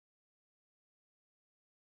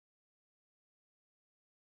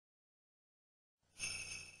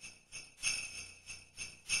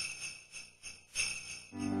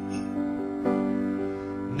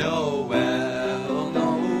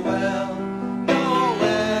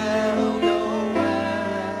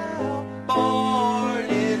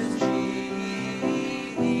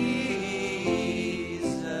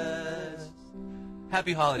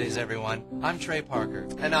Happy holidays, everyone. I'm Trey Parker.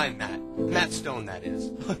 And I'm Matt. Matt Stone, that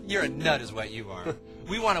is. You're a nut is what you are.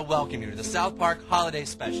 We want to welcome you to the South Park Holiday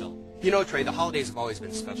Special. You know, Trey, the holidays have always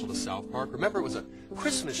been special to South Park. Remember, it was a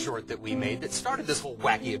Christmas short that we made that started this whole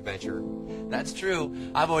wacky adventure. That's true.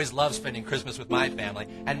 I've always loved spending Christmas with my family.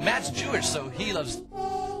 And Matt's Jewish, so he loves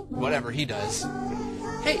whatever he does.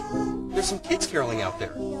 Hey, there's some kids caroling out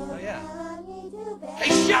there. Oh, yeah. Hey,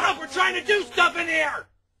 shut up! We're trying to do stuff in here!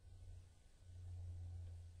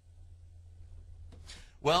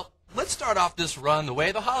 Well, let's start off this run the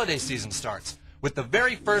way the holiday season starts, with the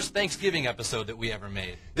very first Thanksgiving episode that we ever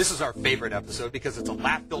made. This is our favorite episode because it's a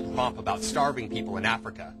laugh-filled romp about starving people in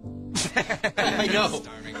Africa. I know.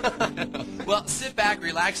 Starving. Well, sit back,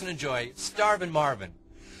 relax, and enjoy Starvin' Marvin.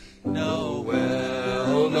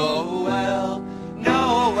 Noel, Noel, Noel,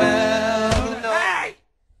 Noel. Hey!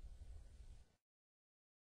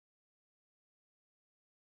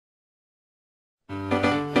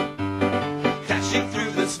 Dashing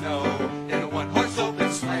through the snow in a one-horse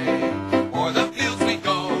open sleigh, o'er the fields we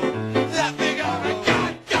go, laughing our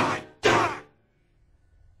God, God, God!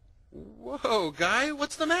 Whoa, Guy,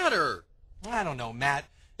 what's the matter? I don't know, Matt.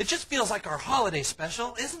 It just feels like our holiday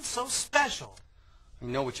special isn't so special. I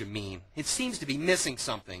know what you mean. It seems to be missing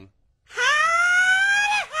something.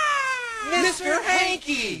 Mr.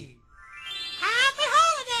 Hanky! Happy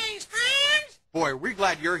holidays, friends! Boy, we're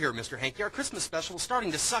glad you're here, Mr. Hanky. Our Christmas special is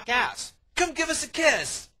starting to suck ass. Come give us a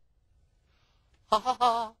kiss. Ha ha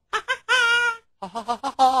ha. Ha ha Ha ha ha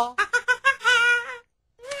ha ha. ha!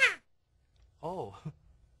 Oh.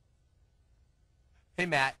 Hey,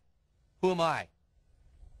 Matt. Who am I?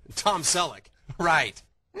 Tom Selleck. Right.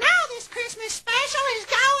 Now this Christmas special is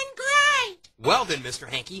going great! Well then, Mr.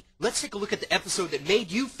 Hanky, let's take a look at the episode that made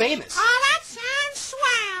you famous. Oh, that sounds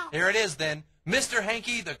swell! Here it is, then. Mr.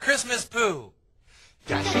 Hanky, the Christmas Pooh.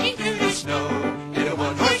 Dashing through the snow in a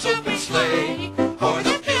one-horse open sleigh, o'er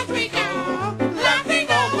the fields we go, laughing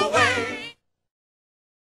all the way.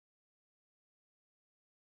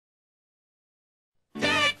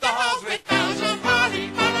 Deck the halls with boughs of holly,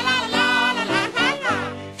 la la la la la la la la.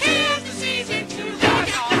 'Tis the season to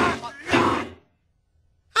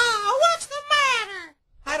Oh, what's the matter?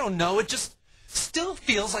 I don't know. It just still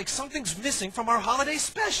feels like something's missing from our holiday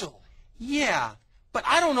special. Yeah, but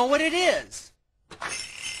I don't know what it is.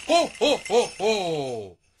 Ho, ho, ho,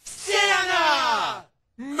 ho! Santa!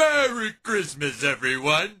 Merry Christmas,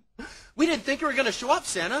 everyone! We didn't think you were going to show up,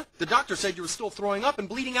 Santa. The doctor said you were still throwing up and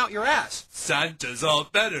bleeding out your ass. Santa's all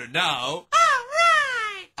better now. All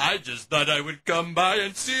right! I just thought I would come by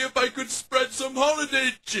and see if I could spread some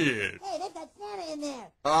holiday cheer. Hey, they've got Santa in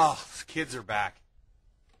there. Oh, the kids are back.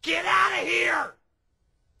 Get out of here!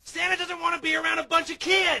 Santa doesn't want to be around a bunch of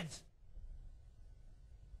kids!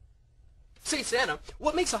 Say, Santa,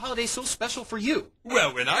 what makes a holiday so special for you?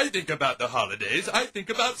 Well, when I think about the holidays, I think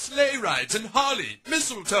about sleigh rides and holly,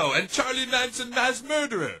 mistletoe, and Charlie Manson mass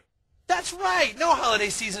murderer. That's right. No holiday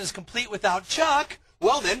season is complete without Chuck.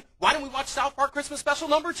 Well then, why don't we watch South Park Christmas Special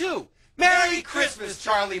number 2? Merry Christmas,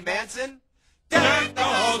 Charlie Manson! Deck the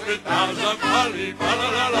halls with boughs of holly, la la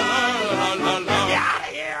la la la la la. Get out of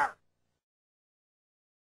here!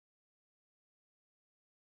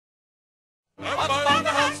 Up on the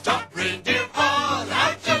housetop, reindeer paws,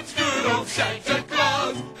 out jumps good old Santa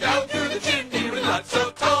Claus. Down through the chimney with lots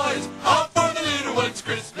of toys, all for the little ones'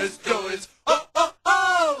 Christmas joys. Oh, oh,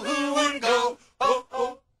 oh, who wouldn't go? Oh,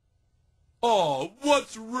 oh. Oh,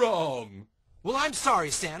 what's wrong? Well, I'm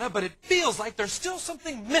sorry, Santa, but it feels like there's still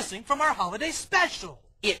something missing from our holiday special.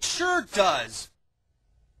 It sure does.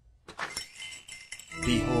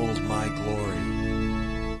 Behold my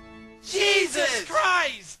glory. Jesus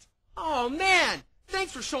Christ! Oh, man!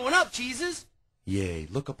 Thanks for showing up, Jesus! Yea,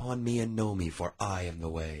 look upon me and know me, for I am the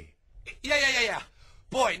way. Yeah.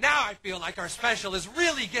 Boy, now I feel like our special is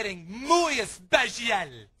really getting muy especial.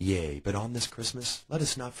 Yea, but on this Christmas, let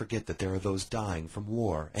us not forget that there are those dying from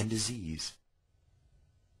war and disease.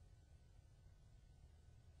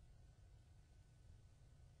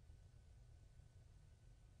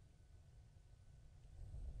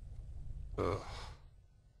 Ugh.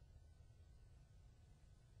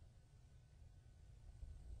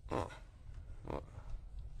 Oh.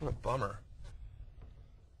 What a bummer.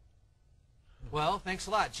 Well, thanks a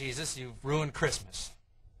lot, Jesus. You've ruined Christmas.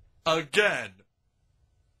 Again.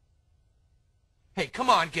 Hey, come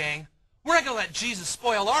on, gang. We're not going to let Jesus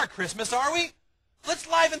spoil our Christmas, are we? Let's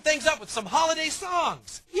liven things up with some holiday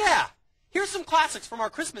songs. Yeah! Here's some classics from our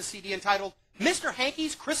Christmas CD entitled Mr.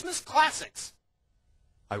 Hanky's Christmas Classics.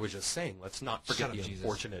 I was just saying, let's not forget Shut up, the Jesus.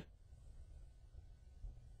 unfortunate.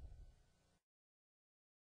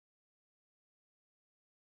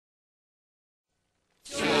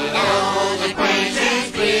 Should old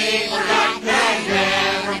acquaintance be forgotten and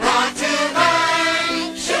never brought to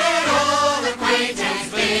mind? Should old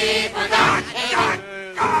acquaintance be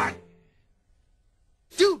forgotten?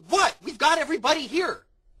 Dude, what? We've got everybody here.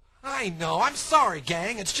 I know. I'm sorry,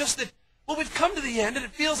 gang. It's just that, well, we've come to the end and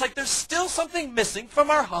it feels like there's still something missing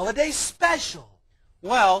from our holiday special.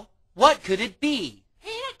 Well, what could it be?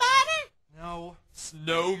 Peanut butter? No.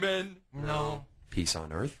 Snowmen? No. Peace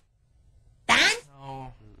on Earth? Dance?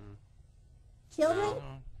 No. Children?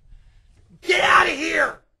 Get out of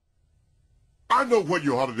here! I know what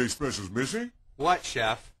your holiday special's missing. What,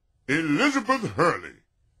 Chef? Elizabeth Hurley.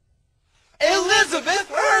 Elizabeth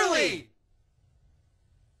Hurley!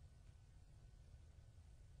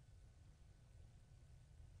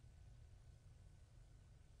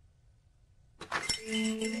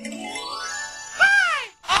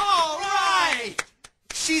 All right!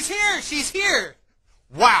 She's here! She's here!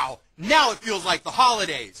 Wow, now it feels like the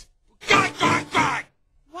holidays. God, God, God!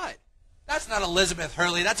 What? That's not Elizabeth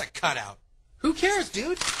Hurley. That's a cutout. Who cares,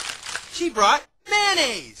 dude? She brought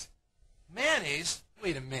mayonnaise. Mayonnaise?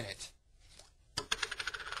 Wait a minute.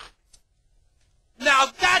 Now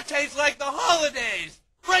that tastes like the holidays!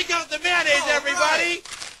 Break out the mayonnaise, everybody!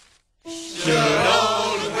 Should